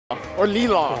Or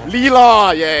Lila. Yeah.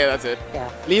 Lila! Yeah, that's it. Yeah.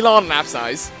 Lila on map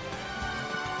size.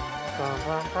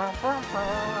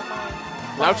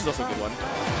 Louch is also a good one.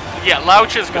 Yeah,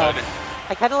 Louch is good.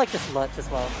 I kind of like this LUT as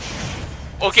well.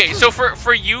 Okay, so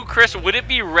for you, Chris, would it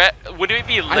be Lead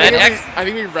X? I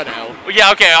think it'd be Red L.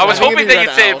 Yeah, okay. I was think hoping it'd be that you'd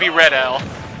Red say L. it'd be Red L.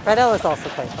 Red L is also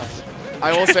quite fun.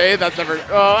 I will say that's never.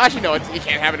 Actually, no, it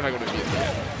can't happen if I go to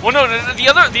BS. Well, no, the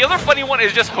other funny one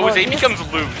is just Jose becomes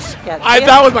Lose. Yeah,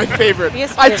 That was my favorite.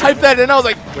 BS I typed that in, I was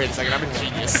like, wait a second, I'm a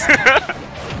genius.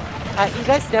 you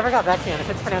guys never got back to me on if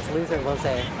it's pronounced Lose or Lose.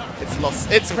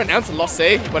 It's pronounced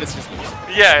Losse, but it's just Lose.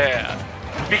 Yeah.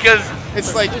 Because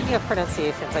it's like. Speaking of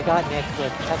pronunciations, I got Nick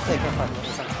with actually no fun with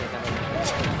some street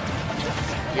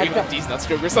Maybe with D's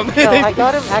Nutstroke or something. No, I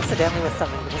got him accidentally with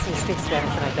something because he speaks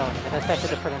Spanish and I don't, and it affected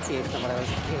the pronunciation of what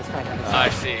he was trying to understand. I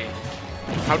see.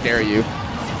 How dare you?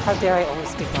 How dare I only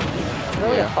speak one thing? It's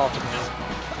really a fault of me.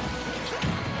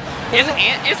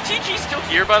 Is TG still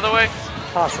here, by the way?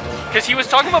 Possibly. Because he was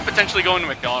talking about potentially going to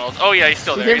McDonald's. Oh yeah, he's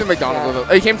still there. He came to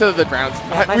McDonald's. He came to the Browns.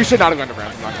 Yeah, we should not have gone to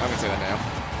Browns. I'm going to say that now.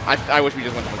 I wish we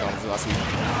just went to McDonald's last week.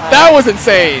 That was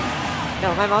insane!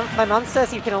 No, my mom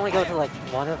says you can only go to like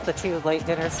one of the two late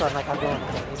dinners, so I'm like, I'm going to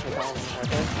McDonald's.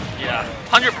 Okay? Yeah,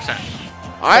 100%.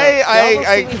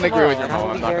 I can agree with your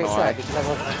mom. I'm not very gonna sad lie. because I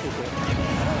wasn't too good.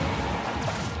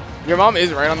 Your mom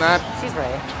is right on that. She's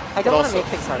right. I don't want to make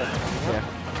things harder for me. Yeah.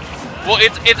 Well,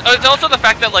 it's also the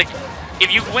fact that like,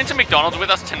 if you went to McDonald's with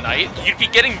us tonight, you'd be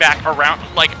getting back around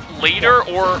like later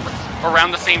or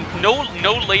around the same. No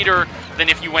later than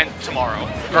if you went tomorrow.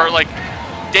 Or like,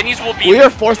 Denny's will be. We are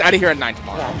forced out of here at 9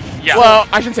 tomorrow. Yeah. Well,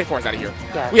 I shouldn't say forced out of here.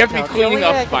 Yeah. We have to be cleaning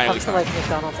up by at least. I can come to like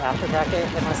McDonald's after bracket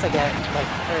unless I get like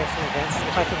various events.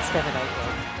 If I can spend the night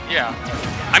there. Yeah.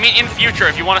 I mean, in future,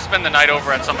 if you want to spend the night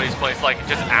over at somebody's place, like,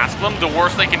 just ask them. The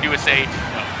worst they can do is say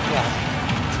no.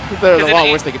 Yeah. There's a lot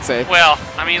worse they could say. Well,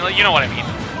 I mean, you know what I mean.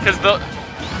 Because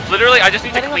literally, I just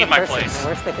need to clean my place. The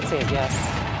worst they could say is yes.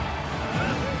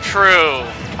 True.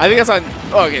 I think that's not.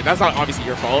 Oh, okay, that's not obviously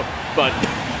your fault, but.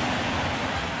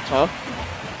 Huh?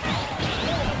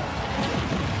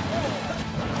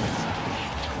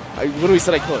 I literally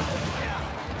said I could.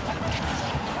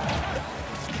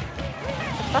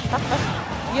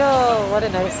 Yo, what a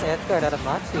nice sandguard out of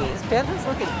Machi. His banda's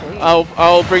looking clean.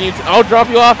 I'll bring you. I'll drop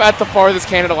you off at the farthest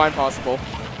Canada line possible.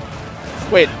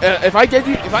 Wait, if I get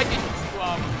you to.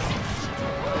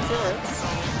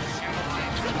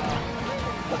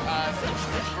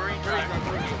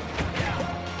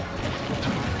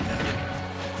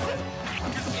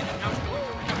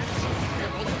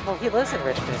 Well, he lives in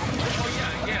Richmond.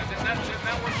 Yeah,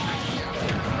 that works.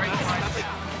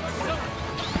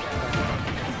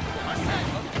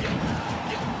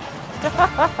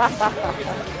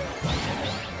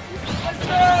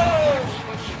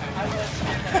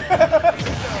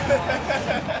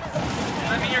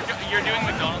 I mean, you're doing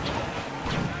McDonald's.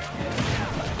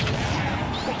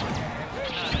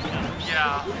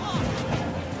 Yeah.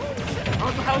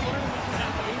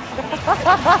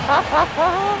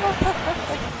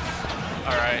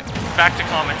 All right, back to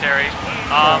commentary.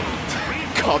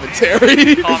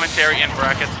 Commentary in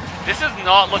brackets. This is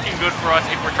not looking good for us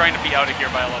if we're trying to be out of here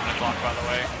by 11 o'clock, by the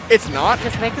way. It's not?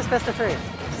 Just make this best of 3.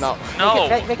 No. No.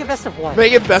 Make it best of 1.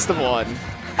 Make it best of 1.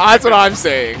 That's what I'm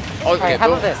saying. Okay, Alright, how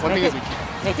about this?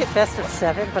 Make it best of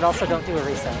 7, but also don't do a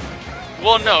reset.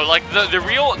 Well, no, like the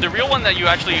real one that you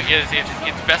actually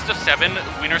it's best of 7.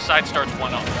 Winner side starts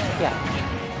 1-0. Yeah.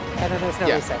 And then there's no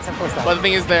reset. Simple as that. But the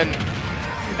thing is then,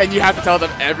 and you have to tell them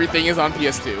everything is on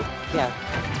PS2. Yeah.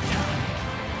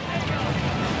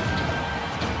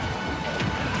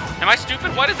 Am I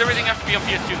stupid? Why does everything have to be on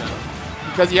PS2 then?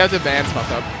 Because you have the bands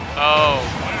fucked up. Oh,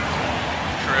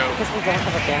 true. Because we don't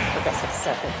have a band for best of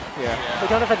 7. Yeah. We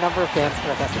don't have a number of bands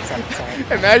for a best of 7.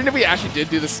 Sorry. Imagine if we actually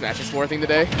did do the Smash and Score thing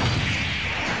today.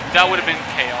 That would have been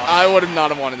chaos. I would have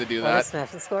not have wanted to do that.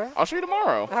 Smash and Score? I'll show you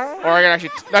tomorrow. Alright. Or I can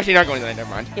actually not going tonight,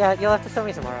 never mind. Yeah, you'll have to show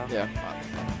me tomorrow. Yeah.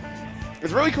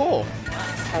 It's really cool.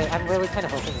 I'm really kind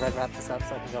of hoping Red wrap this up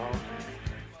so I can go home.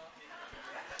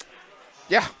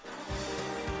 Yeah.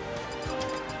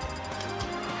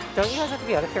 Don't you guys have to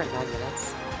be out of here in 9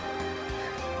 minutes?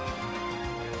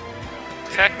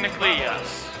 Technically,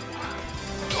 yes.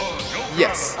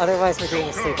 Yes. Otherwise, we're doing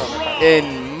a sleepover.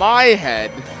 In my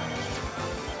head,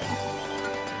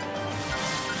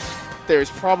 there's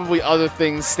probably other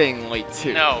things staying late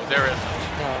too. No, there isn't.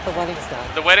 No, the wedding's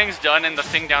done. The wedding's done, and the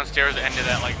thing downstairs ended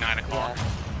at like 9 o'clock. Yeah.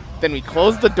 Then we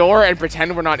close the door and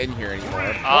pretend we're not in here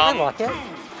anymore. Unlock it?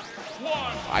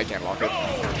 I can't lock it.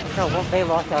 No, won't they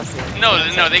lock us in? No,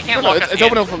 they can't No, lock us it's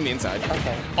in. open from the inside.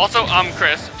 Okay. Also,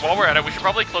 Chris, while we're at it, we should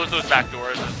probably close those back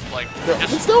doors. Like, They're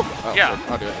open still? Oh, yeah.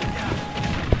 Good. I'll do it.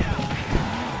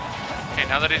 Okay,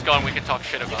 now that he's gone, we can talk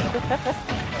shit about him.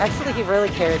 Actually, he really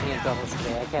carried me in doubles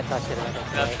today. I can't talk shit about him.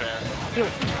 That's today.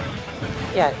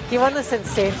 fair. Yeah, he won this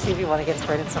insane 2v1 against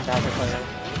Bryn and some Bowser player.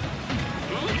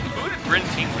 Who did Bryn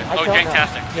team with? I Oh, don't know.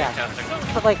 Janktastic. Yeah.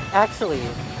 Janktastic. But like, actually,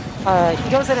 he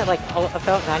goes in at like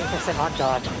about 90% on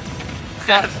dodge.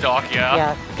 That's Doc, yeah.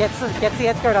 Yeah, gets the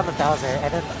edge guard on the Bowser,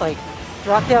 and then like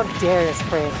drop down dares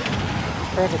Bryn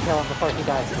to kill him before he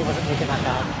dies, because he wasn't making that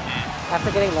bad. After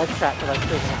getting ledge trapped for like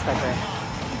 3 minutes by Bryn.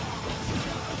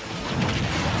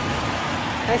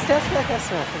 Nice dash back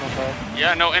S-smash from Embo.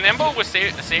 Yeah, no, and Embo was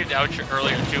saved out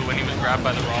earlier too when he was grabbed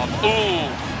by the Rob. Ooh!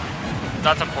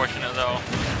 That's unfortunate though.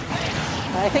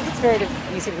 I think it's very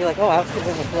easy to be like, oh, Ouch can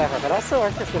win with whoever, but also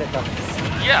Archer's good at doubles.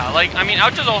 Yeah, like, I mean,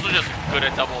 Ouch is also just good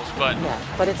at doubles, but... Yeah,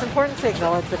 but it's important to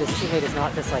acknowledge that his teammate is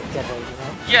not just like dead weight, you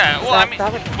know? Yeah, well, I mean,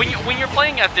 would... when you're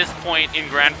playing at this point in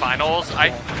Grand Finals,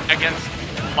 against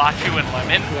Lachu and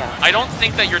Lemon, I don't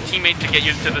think that your teammate to get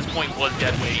you to this point was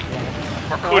dead weight.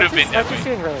 Or could have been dead weight. Archer's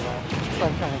doing really well. That's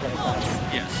what I'm trying to get across.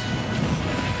 Yes.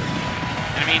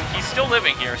 I mean, he's still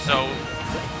living here, so...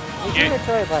 He's doing it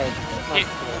for, like...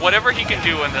 whatever he can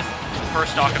do in this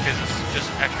first stock of his is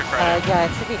just extra credit. Yeah,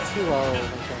 it should be 2-0.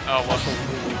 Oh, what?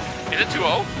 Is it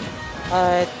 2-0?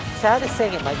 Chad is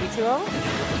saying it might be 2-0. Oh,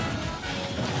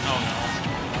 no.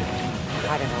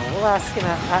 I don't know. We'll ask him.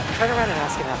 Turn around and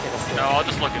ask him after this. No, I'll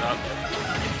just look it up.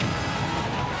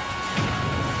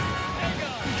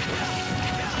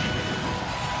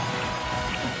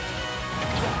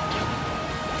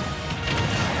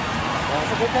 That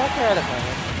was a good back there, I don't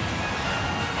know.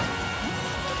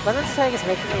 Lemon's tag is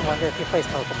making me wonder if he plays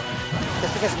Pokemon.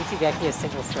 Just because Ichigeki is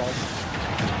single strike.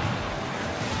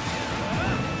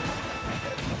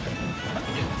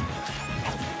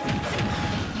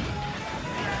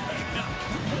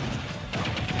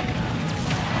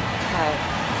 Hi.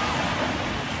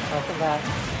 Welcome back.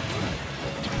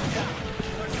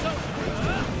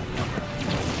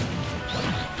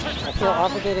 I feel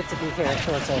obligated to be here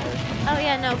until it's over. Oh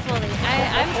yeah, no, fully.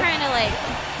 I'm trying to like...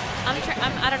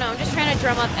 I don't know, I'm just trying to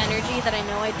drum up energy that I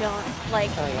know I don't,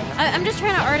 like, I'm just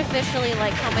trying to artificially,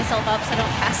 like, pump myself up so I don't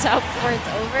pass out before it's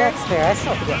over. That's fair, I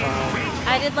still have to get mine.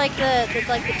 I did, like, the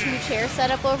 2-chair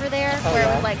setup over there, where it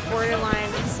was, like,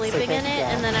 borderline sleeping in it,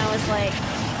 and then I was like,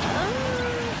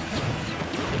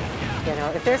 You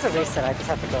know, if there's a reset, I just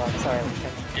have to go, I'm sorry.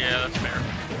 Yeah, that's fair.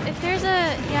 If there's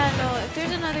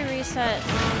another reset,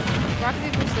 rock,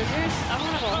 paper, scissors, I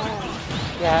want to go home.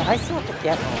 Yeah, I still have to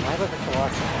get home. I live in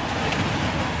Colossus.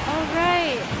 Oh,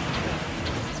 right.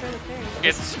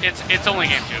 It's only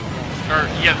game 2. Or,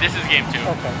 yeah, this is game 2.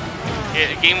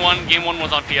 Okay. Game 1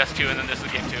 was on PS2, and then this is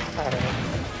game 2.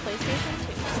 PlayStation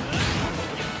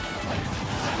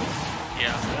 2.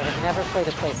 Yeah. I've never played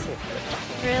a PlayStation.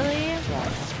 Really? Yeah.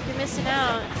 You're missing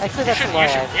out. Actually, that's why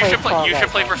you should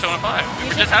play Persona 5. We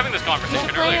were just having this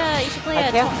conversation earlier. You should play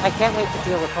I can't wait to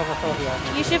deal with homophobia.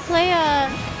 You should play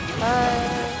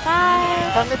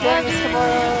Come to join us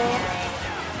tomorrow.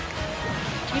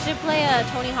 You should play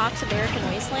Tony Hawk's American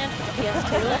Wasteland for the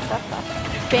PS2.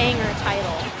 Banger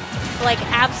title. Like,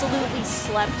 absolutely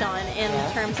slept on in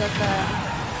terms of the,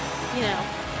 you know,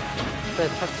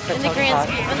 in the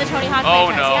Tony Hawk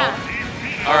Oh, franchise, no. yeah.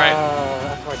 Alright.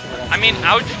 Unfortunately. I mean,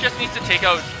 Ouch just needs to take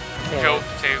out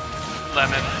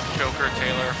Lemon, Joker,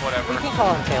 Taylor, whatever. We can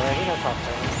call him Taylor. We don't call him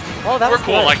Taylor. Oh, that We're was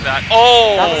cool good. like that.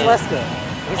 Oh! That was less good.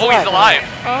 He's alive.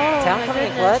 Oh, Town my coming in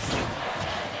goodness. clutch.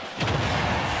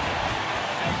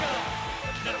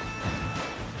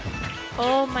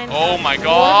 Oh my god.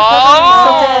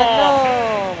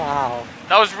 No. Wow.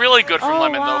 That was really good from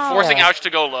Lemon, though. Forcing Yeah. Ouch to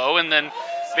go low and then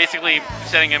basically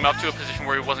setting him up to a position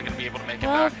where he wasn't going to be able to make it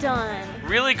Well back. done.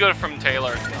 Really good from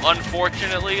Taylor.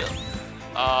 Unfortunately,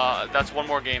 that's one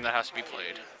more game that has to be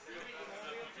played.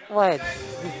 What?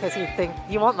 Because you think...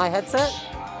 You want my headset?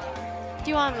 Do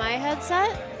you want my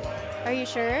headset? Are you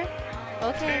sure?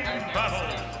 Okay.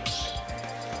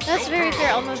 That's very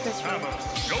fair. I'll move this room.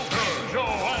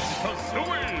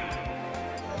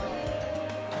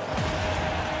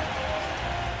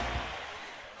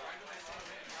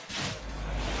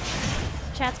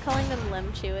 Chat's calling them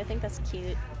Lemchu. I think that's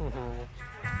cute.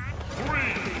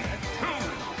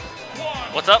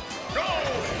 What's up?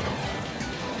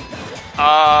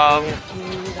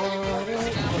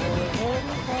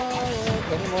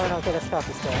 Anymore and I'll get a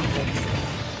stoppy stone.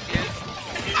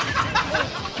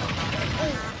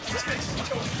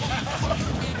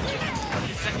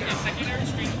 Is secondary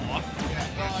screen off?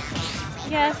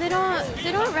 Yeah, if they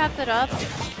don't wrap it up,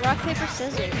 rock, paper,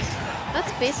 scissors.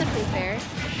 That's basically fair.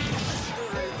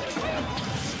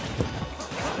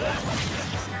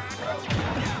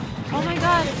 Oh my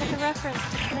god, it's like a reference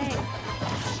to Thing.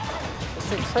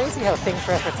 It's crazy how things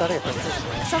reference other things,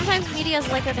 isn't it? Sometimes media is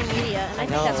like other media, and I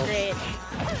think that's great.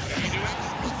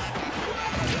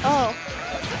 Oh.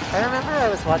 I remember I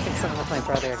was watching something with my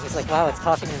brother, and he's like, wow, it's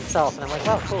talking to himself. And I'm like,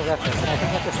 wow, cool reference. And I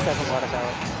think that just says a lot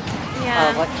about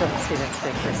what film students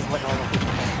think versus what normal people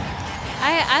think.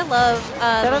 I love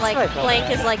like blank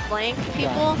is like blank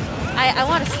people. Yeah. I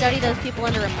want to study those people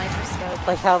under a microscope.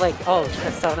 Like how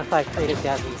personified creative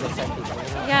jazz music type people,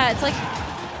 you know? Yeah, it's like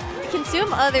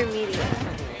consume other media.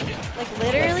 Like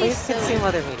literally. Yeah, please consume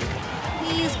other media.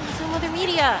 Please consume other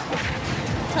media.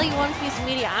 I'll tell you one piece of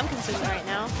media I'm consuming right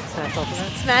now. Smash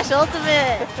Ultimate. Smash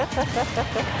Ultimate.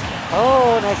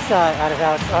 Oh, nice shot out of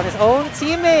bounds on his own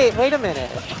teammate. Wait a minute.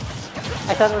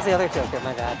 I thought it was the other Joker,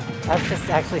 my bad. I was just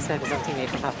actually sent his own teammate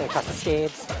from halfway across the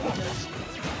stage.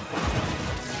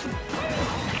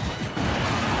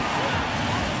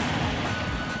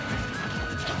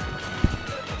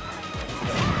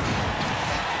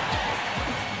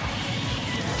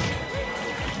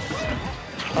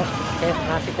 Oh, okay,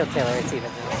 not to kill Taylor, it's even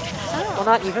now. Oh. Well,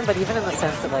 not even, but even in the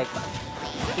sense that, like,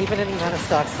 even in the amount of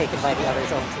stocks taken by the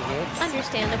other's own teammates.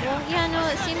 Understandable. Yeah, no,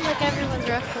 it seems like everyone's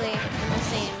roughly in the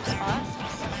same spot.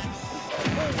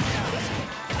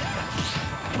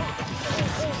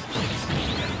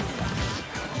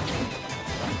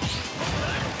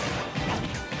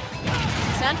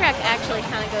 Soundtrack actually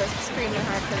kind of goes extremely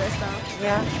hard for this, though.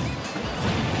 Yeah.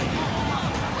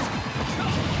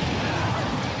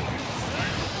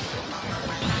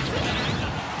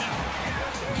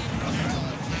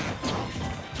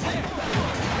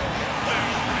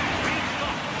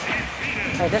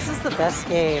 This is the best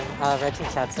game Red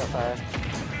Team's had so far.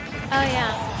 Oh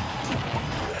yeah.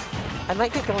 I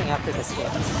might get going after this game.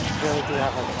 I really do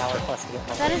have like an hour plus to get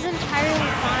home. That is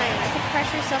entirely fine. I could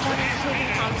pressure someone into taking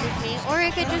comms with me, or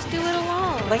I could just do it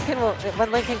alone. Lincoln will,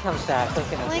 when Lincoln comes back,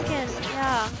 Lincoln,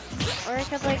 yeah. Or I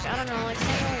could like, I don't know, like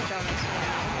sing over drummers.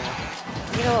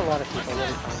 Yeah. You know a lot of people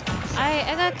really fun.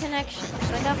 I got connections.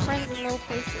 I got friends in low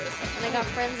places. And I got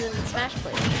friends in Smash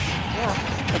places.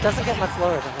 Yeah. It doesn't get much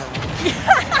lower than him.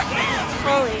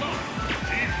 Fully.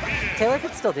 Taylor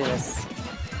could still do this.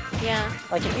 Yeah.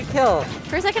 Like if you kill...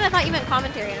 For a second I thought you meant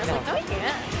commentary, and I was like, no, you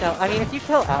can't. No, I mean if you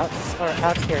kill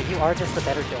outs here, you are just a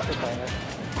better Joker player.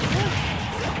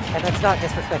 And that's not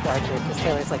disrespect to Archer, because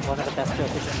Taylor's like one of the best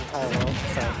Jokers in the entire world,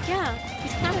 so... Yeah,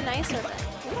 he's kind of nice with it.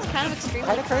 He's kind of extremely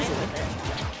kind of crazy with it.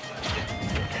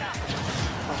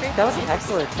 That was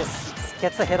excellent. Just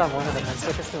gets a hit on one of them and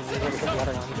switches to immediately hit the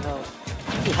other one, even though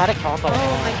he had a combo.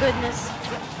 Oh my goodness.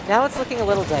 Now it's looking a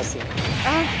little dicey.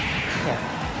 Yeah.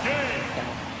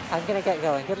 I'm gonna get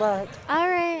going. Good luck.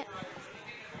 Alright.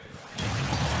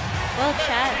 Well,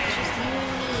 chat, it's just you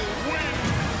and me.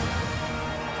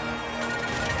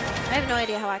 I have no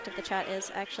idea how active the chat is,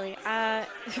 actually.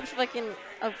 Fucking...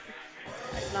 Oh,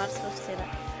 I'm not supposed to say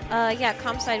that. Yeah,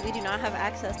 comp side, we do not have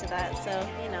access to that, so,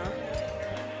 you know.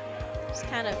 Just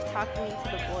kind of talking into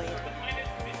the void.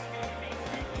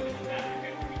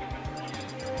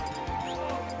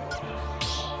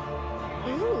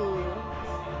 Ooh.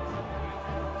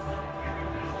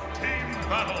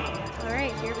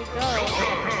 Alright, here we go.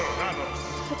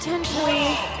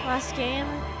 Potentially last game.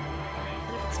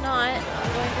 And if it's not,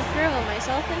 I'm going to throw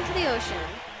myself into the ocean.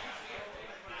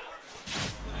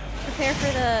 Prepare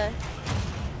for the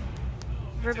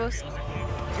verbose.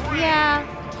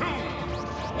 Yeah.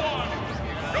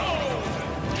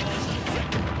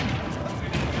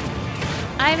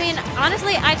 I mean,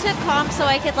 honestly, I took comp so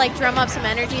I could like drum up some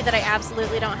energy that I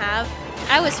absolutely don't have.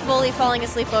 I was fully falling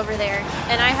asleep over there,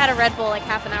 and I had a Red Bull like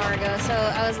half an hour ago, so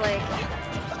I was like...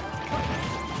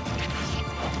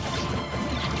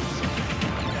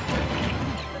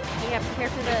 Yeah, prepare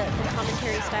for the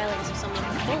commentary stylings of someone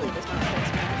who fully does not play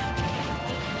Smash.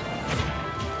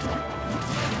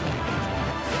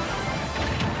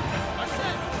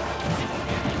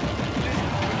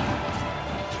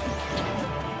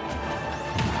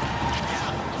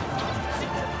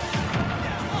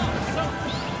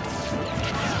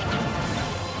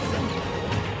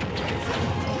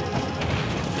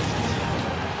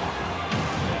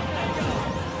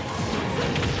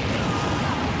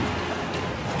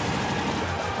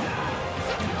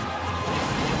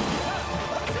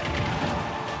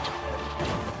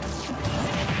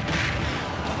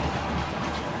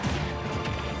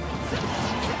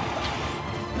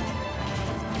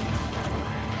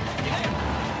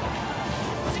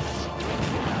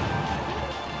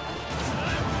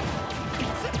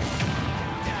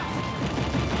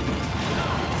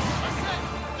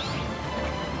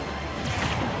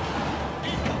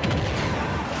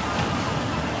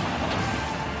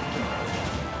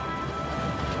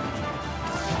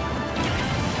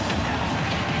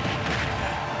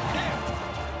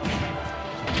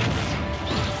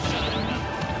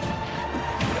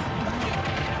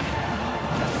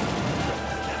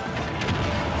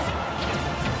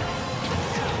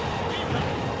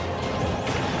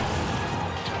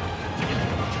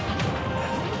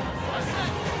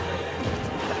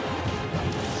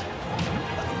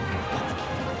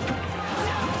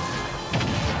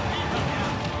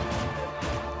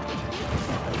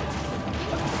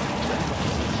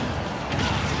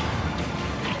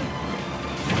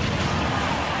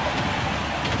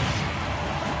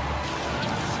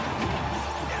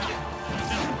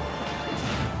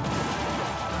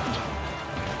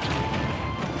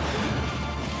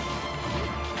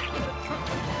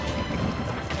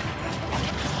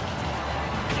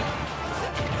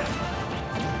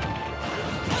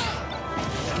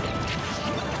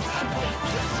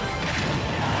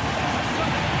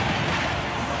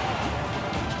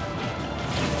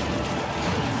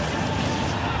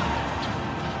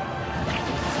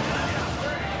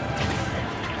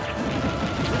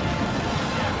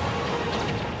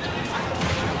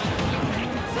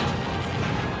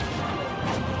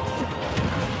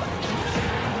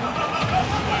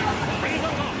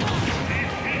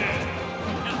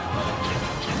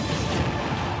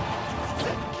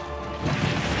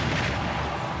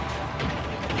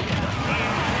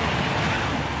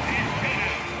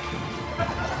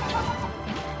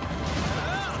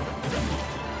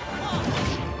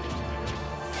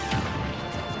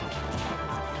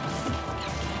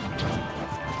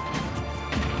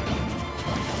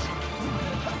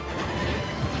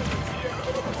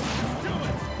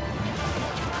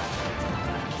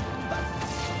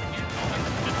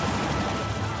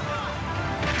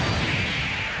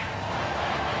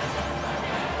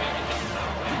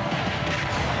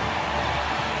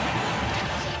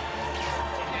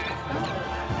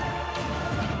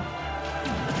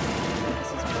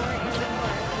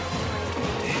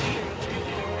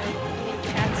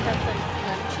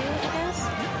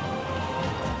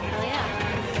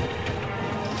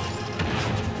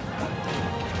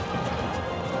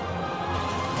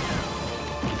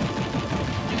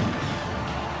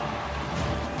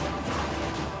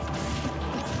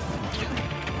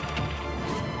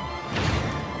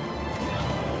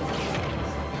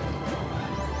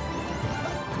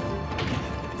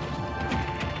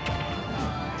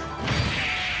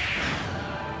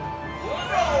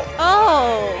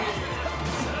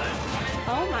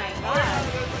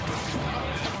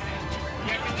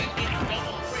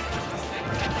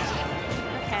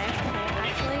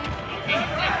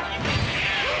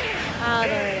 Oh,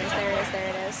 there it is, there it is, there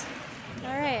it is.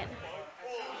 All right.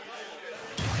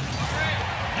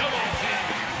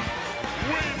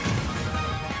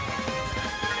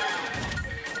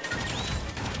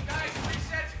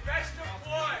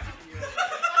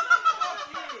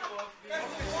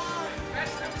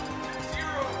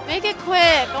 Make it quick.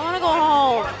 I want to go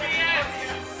home.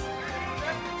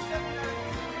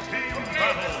 Team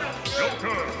battle.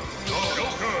 Joker.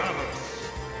 Joker.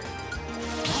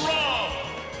 Brawl.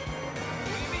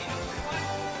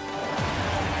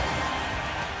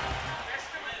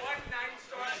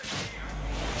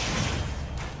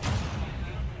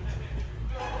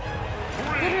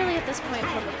 Literally at this point,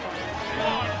 from the point.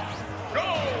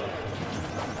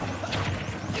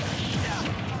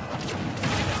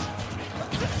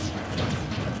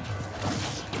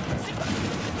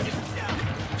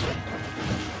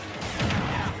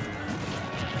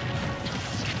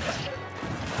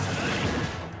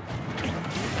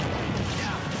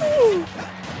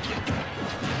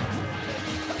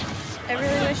 I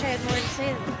really wish I had more to say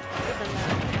than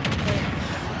that. But,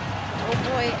 oh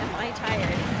boy, am I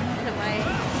tired. And am I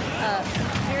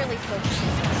barely focused.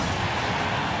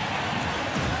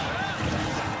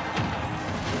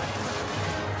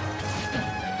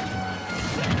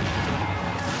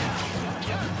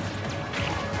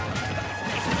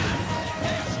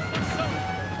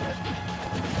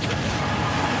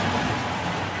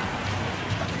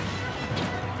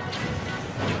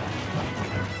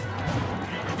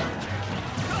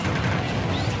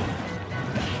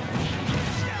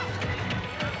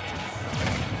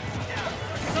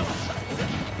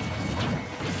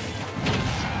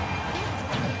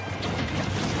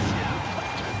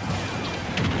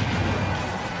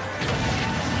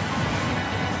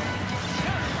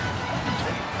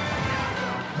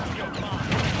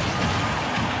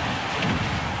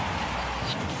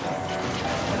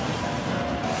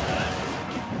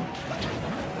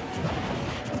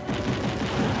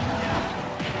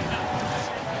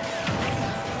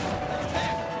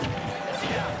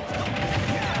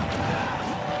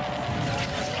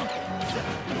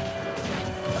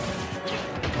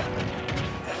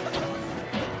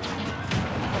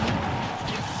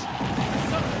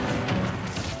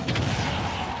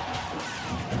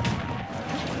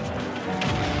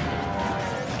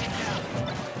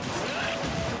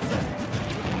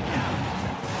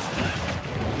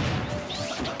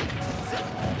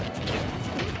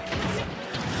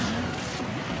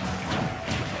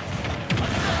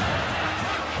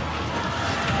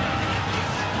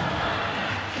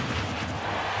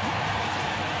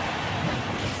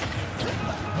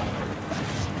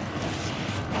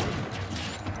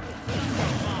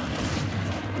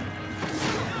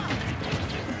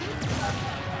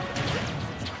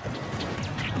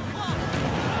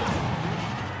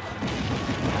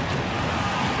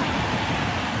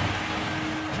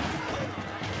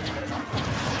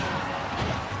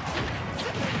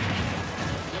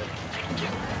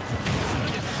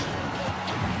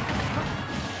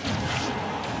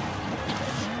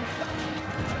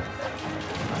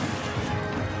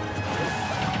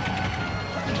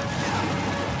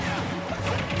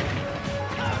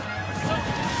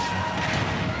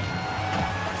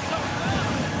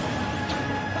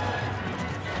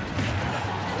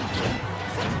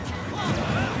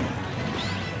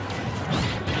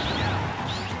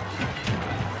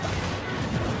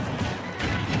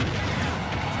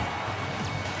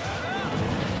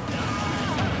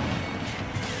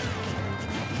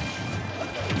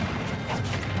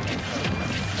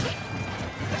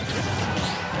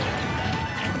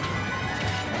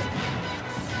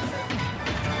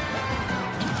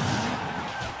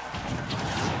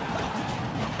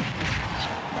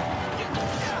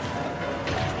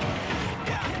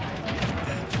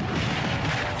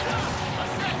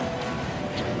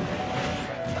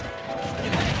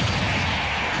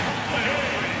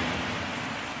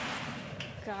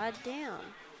 God damn.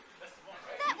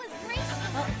 That was great.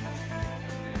 Oh.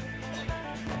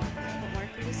 What more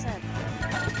can be said?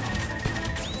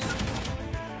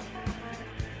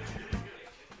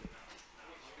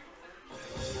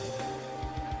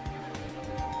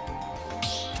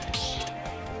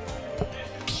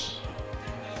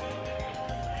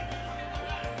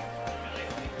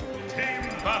 Team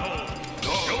battle.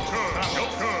 Joker.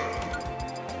 Joker.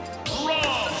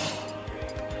 Brawl.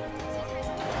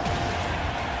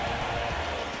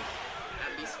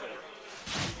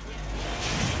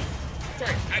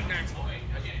 Sorry, at max volume.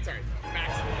 Again, sorry,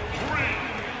 max volume. 3,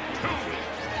 2,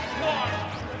 1,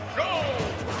 go!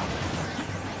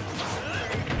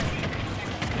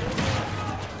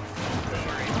 Don't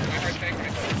worry, my heart tank, I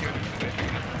told you.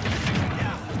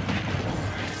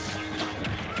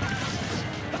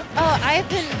 I've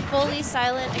been fully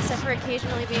silent except for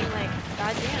occasionally being like,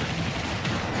 God damn.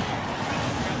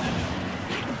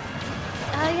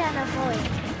 Oh yeah, no, fully.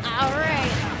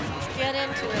 Alright, let's get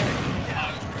into it.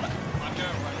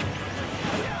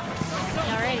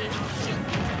 Alrighty.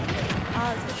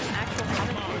 Let's get some actual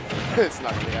commentary. It's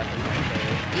not gonna be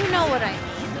actually. You know what I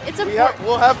mean. It's a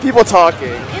We'll have people talking.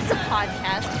 It's a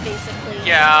podcast, basically.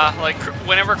 Yeah, like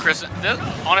whenever Chris,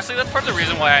 honestly, that's part of the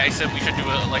reason why I said we should do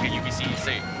like a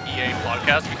UBCEA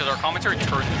podcast, because our commentary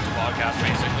turns into podcast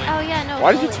basically. Oh yeah, no.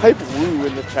 Why did you type woo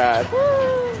in the chat?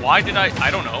 Why did I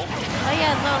don't know. Oh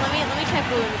yeah, no. Let me type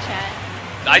woo in the chat.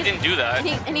 I didn't do that.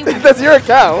 Any That's your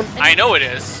account. I know it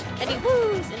is. Any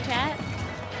woos in chat?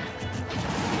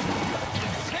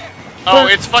 Oh,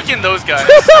 it's fucking those guys.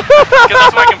 Because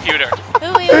that's my computer.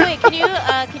 Oh wait. Can you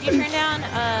turn down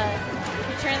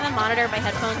the monitor of my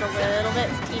headphones a little bit?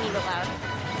 It's teeny bit loud.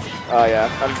 Oh yeah,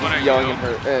 I'm What are just yelling you? in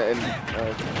her.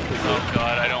 Oh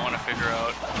god, I don't want to figure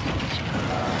out.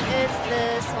 It's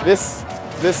this one.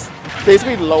 This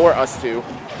basically lower us two,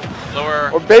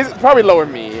 Lower. or probably lower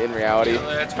me in reality.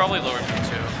 It's probably lower me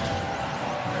too.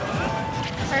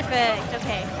 Perfect.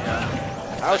 Okay.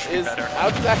 Ouch is better.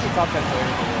 actually top 10 player in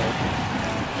the world.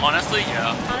 Honestly,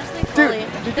 yeah. Honestly, Dude, fully.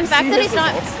 did The you fact see that his he's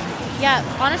not. results? Yeah.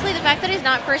 Honestly, the fact that he's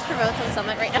not first promotes on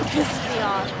Summit right now pisses me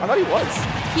off. I thought he was.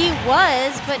 He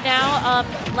was, but now,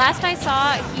 last I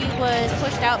saw, he was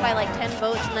pushed out by like 10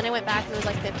 votes, and then I went back and it was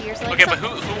like 50 or something. Okay, but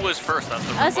who was first? That's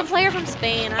the Some player from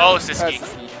Spain. Oh, Siski.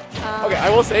 Okay, I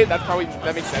will say that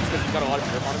makes sense because he's got a lot of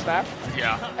Europe on his back,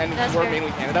 Yeah. and That's we're fair.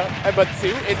 mainly Canada. But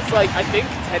two, it's like I think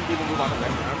 10 people move on to the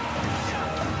next round,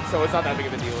 so it's not that big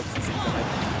of a deal. It's the season.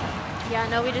 Yeah,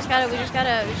 no, we just gotta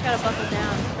buckle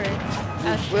down for.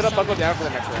 We gotta buckle down for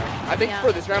the next round. I think Yeah.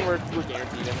 for this round we're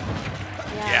guaranteed him.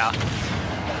 Yeah.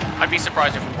 I'd be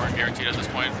surprised if we weren't guaranteed at this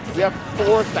point. We have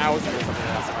 4,000 or something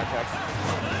last time I checked.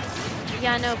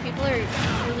 Yeah, no, people are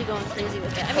really going crazy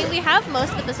with it. I mean, we have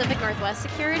most of the Pacific Northwest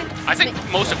secured. I think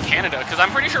most of Canada, because I'm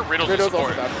pretty sure Riddles is Riddle's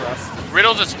also supporting. down for us.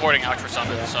 Riddles is supporting Ultra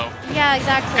Summit, Yeah. so. Yeah,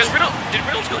 exactly. Because did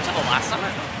Riddles go to the last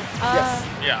summit? Yes.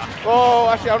 Yeah. Oh,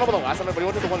 actually, I don't know about the last summit, but he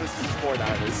went to the one that's before that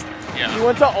at least. Yeah. He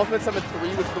went to Ultimate Summit 3,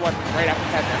 which is the one right after the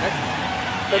pandemic.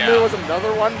 Then Yeah. there was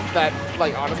another one that,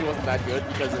 like, honestly wasn't that good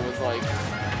because it was like,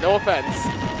 no offense,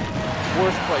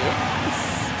 worst player.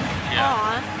 Yeah.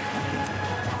 Aw.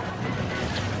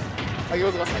 Like, it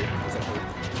was less hype, essentially.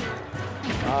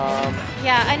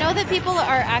 Yeah, I know that people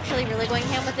are actually really going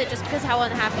ham with it just because how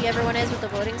unhappy everyone is with the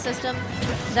voting system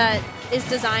that is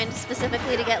designed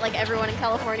specifically to get like everyone in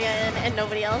California in and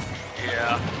nobody else.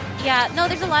 Yeah. Yeah, no,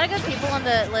 there's a lot of good people on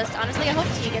the list. Honestly, I hope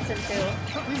T gets in too.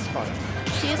 He's fun.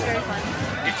 T is very fun.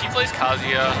 If he plays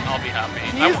Kazuya, I'll be happy.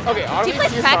 He's, okay, honestly,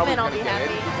 plays he's Pac-Man, probably I'll gonna be get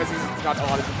it happy. because he's got a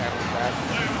lot of Japan on his back.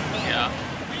 Yeah.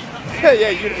 Yeah,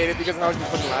 you'd hate it because of how he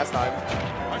put him last time.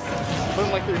 He put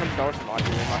him like $300 for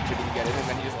module and not didn't get it, and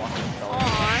then he just lost $300.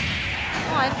 Aw,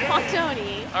 I want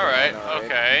Tony. All right. Alright.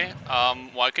 Okay.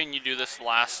 Why couldn't you do this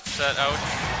last set out,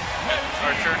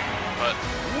 Archer? But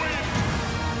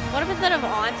What if instead of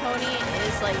on Tony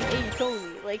is like, hey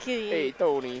Tony, like Hey,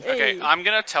 Tony. okay, Hey. I'm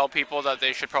gonna tell people that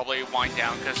they should probably wind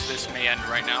down because this may end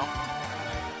right now.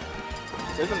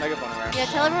 There's a megaphone around. Yeah,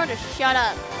 tell everyone to shut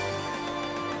up.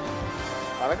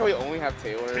 I like how we only have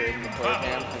Taylor in the player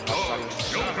cam.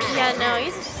 Yeah, no,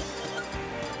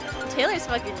 Taylor's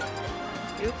fucking.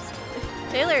 Oops.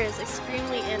 Taylor is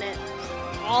extremely in it,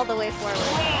 all the way forward.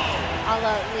 A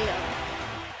la Leo.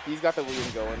 He's got the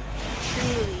Liam going.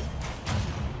 Truly.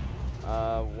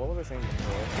 What was I saying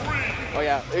before? Oh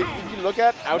yeah, if you look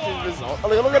at Ouch's result,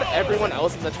 look at everyone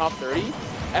else in the top 30.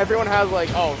 Everyone has like,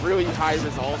 really high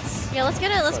results. Yeah, let's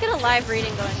get a live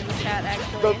reading going in the chat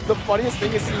actually. The funniest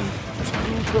thing is seeing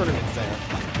 2 tournaments there.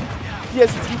 He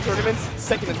has 2 tournaments,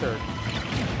 second and third.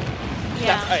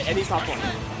 Yeah. That's, and he's top 20.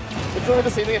 It's only the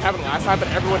same thing that happened last time, but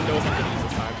everyone knows how good he is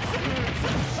this time.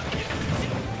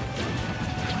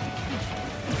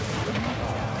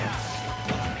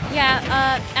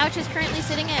 Yeah, Ouch is currently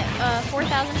sitting at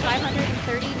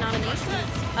 4,530 nominations.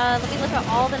 Let me look at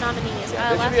all the nominees.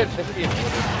 Yeah, there should be a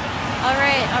all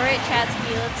right,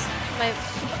 Chatsky, my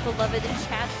beloved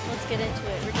chat, let's get into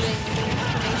it. We're doing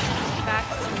information,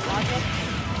 facts, and logic.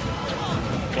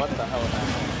 What the hell is that?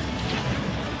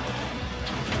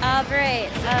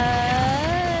 Alright,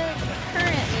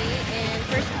 currently in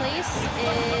first place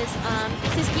is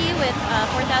Siski with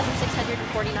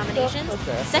 4,640 nominations.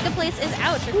 Okay. Second place is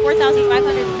Ouch with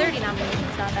 4,530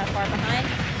 nominations, not that far behind.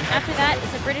 After that,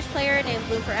 it's a British player named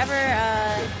Blue Forever.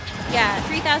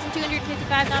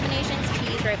 3,255 nominations.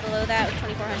 T is right below that with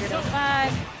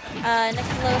 2,405.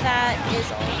 Next below that is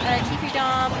TP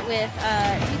Dom with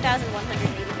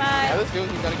 2,185. I have this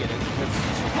feeling he's gonna get in.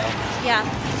 Yeah.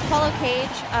 Apollo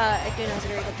Cage, I do know is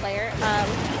a very good player,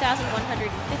 with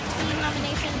 2,115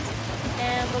 nominations.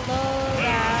 And below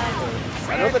that is...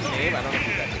 I know the name, I don't know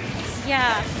who that is.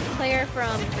 Yeah, player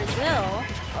from Brazil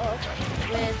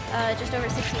with just over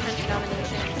 1,600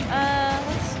 nominations.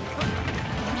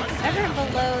 Ever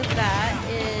below that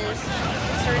is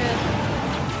sort of...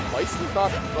 Meister's not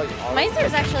like auto. Meister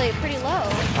is actually pretty low.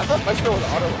 I thought Meister was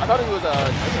auto. I thought he was I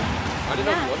didn't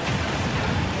know he was.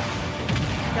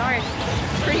 Darn,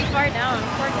 pretty far down,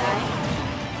 poor guy.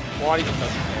 Well, he just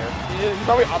doesn't care. He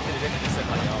probably opted it in and just said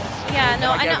like, no. Yeah,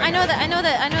 no, I know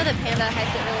that Panda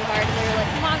hyped it really hard, and they were like,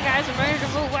 "Come on, guys, we're ready to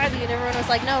move widely," and everyone was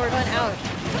like, "No, we're going out."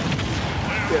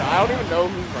 Dude, I don't even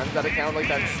know who runs that account like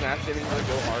that. Smash didn't really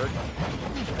go hard,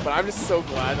 but I'm just so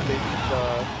glad that they did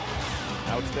the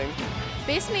outs thing.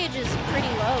 Base mage is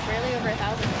pretty low, barely over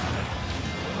 1,000.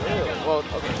 Really? Well,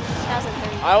 okay.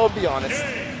 1,030. I will be honest.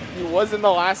 He was in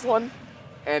the last one,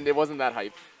 and it wasn't that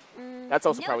hype. That's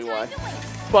also probably why.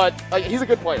 But like, he's a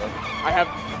good player. I have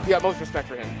the utmost respect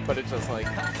for him. But it's just like.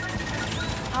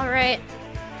 All right.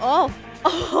 Oh.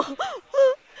 Oh.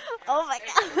 Oh my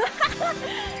God.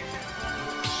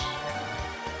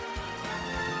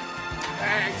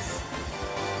 Thanks.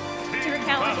 To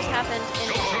recount what just happened in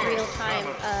real time,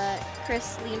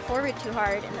 Chris leaned forward too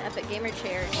hard in the Epic Gamer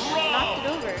chair and knocked it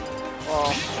over.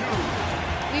 Oh.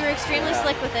 We were extremely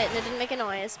slick with it, and it didn't make a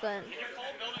noise, but.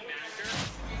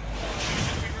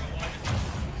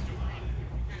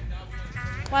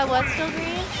 Why, what's still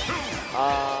green?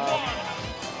 Ah.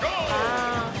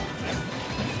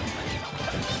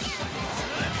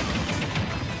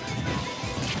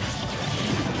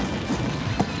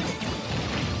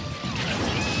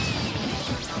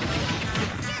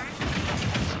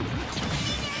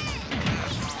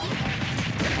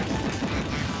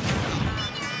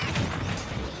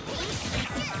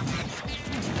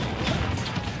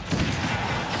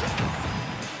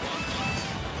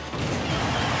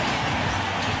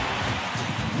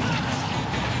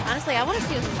 Honestly, I want to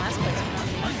see who's in last place.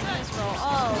 Let's scroll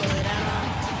all the way down.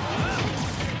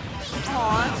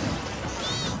 Aww.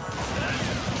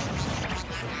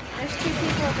 There's 2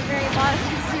 people at the very bottom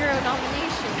with 0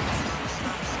 nominations.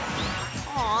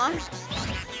 Aww.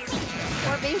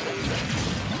 Poor babies.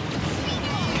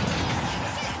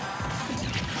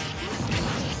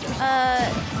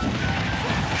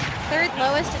 Third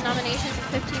lowest in nominations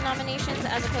with 15 nominations,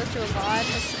 as opposed to a VOD,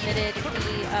 has submitted the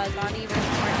Gandhi vs.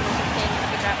 Martin Luther King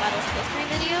Epic Rap Battles history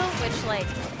video, which, like,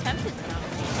 attempted to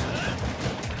nominate.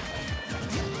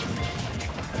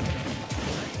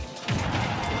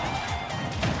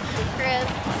 Chris.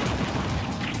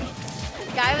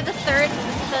 Guy with the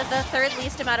third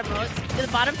least amount of votes. The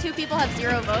bottom 2 people have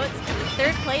 0 votes.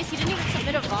 Third place, he didn't even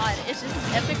submit a VOD. It's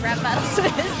just Epic Rap Battles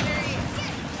history.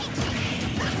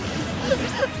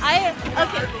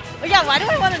 Okay. Well, yeah, why do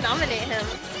I want to nominate him?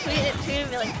 Tweet and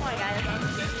be like, come on, guys.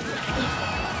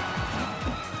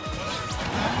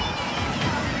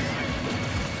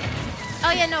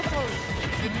 Oh, yeah, no, fully.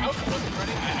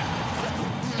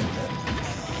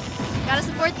 Gotta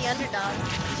support the underdog.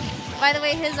 By the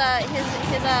way, his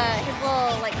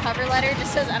little, like, cover letter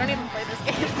just says, I don't even play this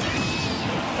game.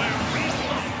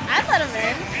 I'd let him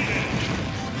in.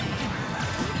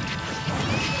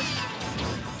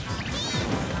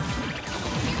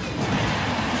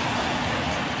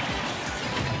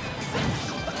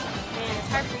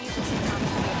 Hard for you to see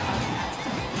commentary a podcast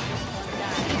just one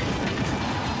guy.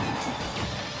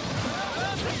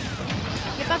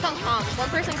 Get back on comms.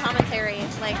 One-person commentary,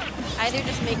 like, either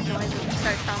just make noise or just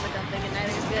start trauma dumping, and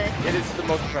neither is good. It is the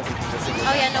most impressive thing.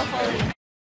 Oh yeah, no fully.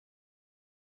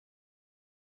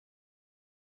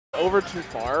 Over too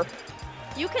far.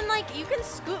 You can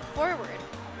scoot forward.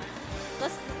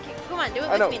 Come on, do it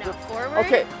with me now. Forward,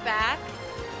 okay. Back,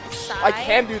 side. I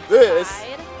can do this.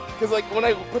 Side. Because like when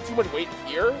I put too much weight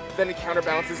here, then it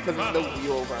counterbalances because there's no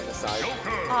wheel over on the side.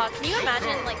 Can you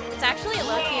imagine? Like, it's actually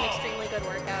low-key an extremely good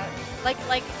workout. Like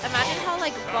imagine how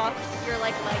like buff your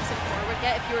like legs and core would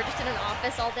get if you were just in an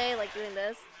office all day, like doing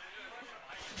this.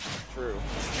 True.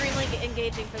 Extremely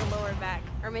engaging for the lower back,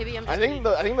 or maybe I'm just. I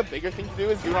think the bigger thing to do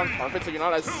is do it on carpet so you're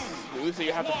not as smooth, so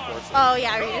you have to force it. Oh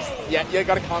yeah, you just. Yeah, you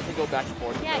gotta constantly go back and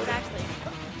forth. Yeah, exactly.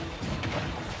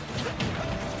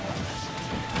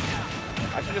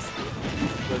 I should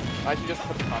just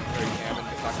put the commentary cam and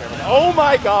just not care about that. Oh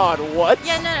my god, what?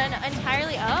 Yeah, no,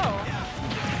 entirely. Oh.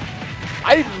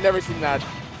 I've never seen that.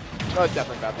 Oh,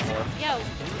 definitely that before. Yeah,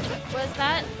 was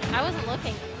that? I wasn't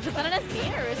looking. Was that an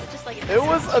SD or was it just like? It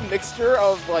was a mixture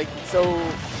of like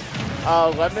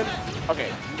Lemon,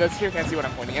 okay, this here can't see what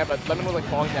I'm pointing at, but Lemon was like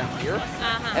falling down here,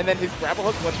 and then his grapple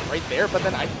hook went right there, but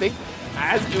then I think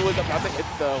as it was about to hit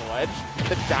the ledge,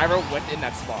 the gyro went in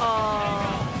that spot.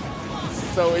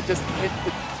 So it just hit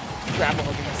the grapple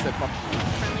hook and just said, fuck you.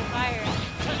 Friendly fire.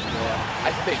 Yeah,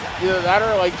 I think. Either that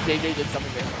or like JJ did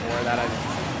something before that I didn't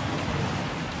see.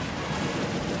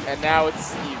 And now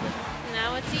it's even.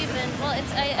 Now it's even. Well,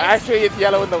 it's actually it's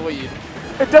yellow in the lead.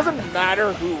 It doesn't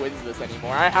matter who wins this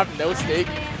anymore. I have no stake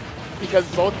because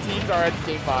both teams are at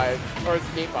game 5 or it's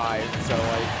game 5. So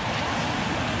like,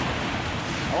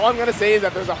 all I'm gonna say is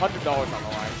that there's $100 on the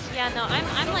line. Yeah, no, I'm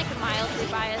like mildly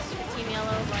biased with Team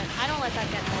Yellow, but I don't let that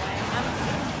get in the way.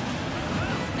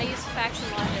 I use facts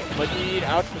and logic. But you need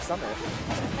ouch for Summit.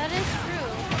 That is true.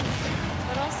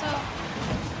 But also,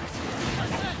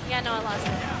 yeah, no, I lost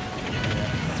it.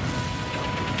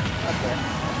 Okay.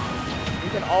 You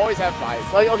can always have bias.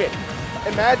 Like, okay,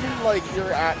 imagine like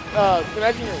you're at,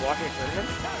 imagine you're watching a tournament.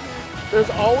 There's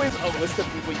always a list of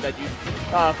people that you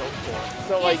vote for.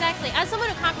 So Yeah, like, exactly. As someone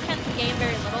who comprehends the game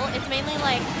very little, it's mainly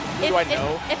like who do I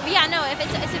know? If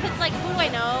it's like who do I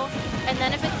know, and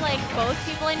then if it's like both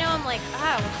people I know, I'm like,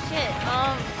 oh shit,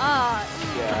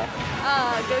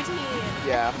 go team.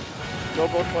 Yeah,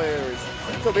 go both players.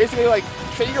 So basically, like,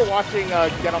 say you're watching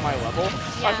Get on My Level.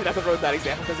 Yeah. Actually, that's a really bad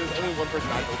example because there's only one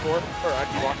person I vote for, or I'd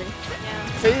be watching.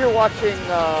 Yeah. Say you're watching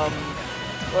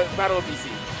Battle of BC.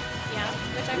 Yeah.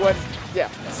 Which I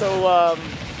So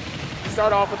you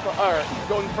start off with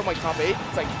going from like top 8.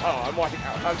 It's like, oh, I'm watching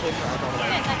out. I'm voting for out.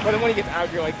 exactly. But then when he gets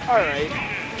out, you're like, all right,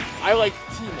 I like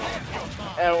Team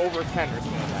 1 over 10 or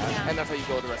something like that, Yeah. and that's how you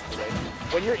go the rest of the day.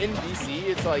 When you're in BC,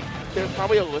 it's like there's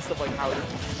probably a list of like how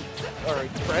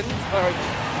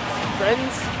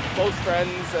friends, close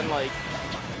friends, and like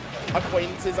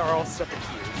acquaintances are all separate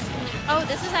tiers. Oh,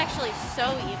 this is actually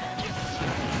so even.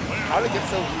 How did it get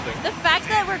so even? The fact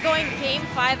that we're going game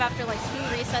 5 after like 2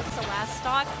 resets to last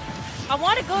stock, I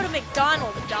want to go to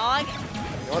McDonald's, dog. You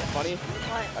know what's funny?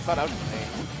 What? I thought I was playing.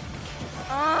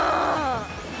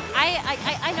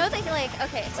 I know that like,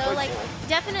 okay, so like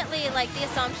definitely like the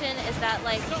assumption is that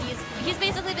like he's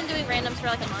basically been doing randoms for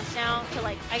like a month now to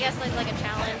like, I guess like a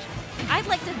challenge. I'd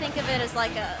like to think of it as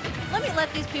like a, let me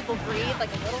let these people breathe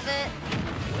like a little bit.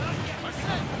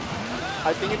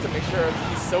 I think it's a mixture of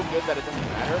he's so good that it doesn't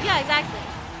matter. Yeah, exactly.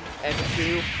 And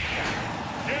 2.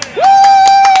 Woo!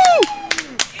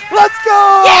 Let's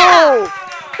go! Yeah! Woo!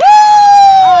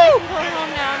 Oh, I'm going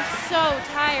home now. I'm so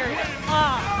tired.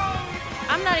 Oh,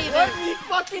 I'm not even. Let me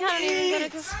fucking I'm not even eat! gonna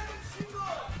go.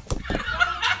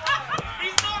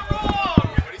 He's not wrong!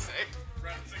 What do you say?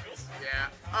 Random singles. Yeah.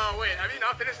 Oh, wait, have you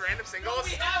not finished random singles?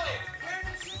 We have it!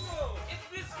 Random single! It's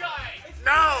this guy!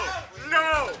 No!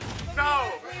 No!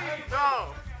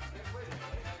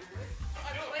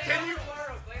 Can you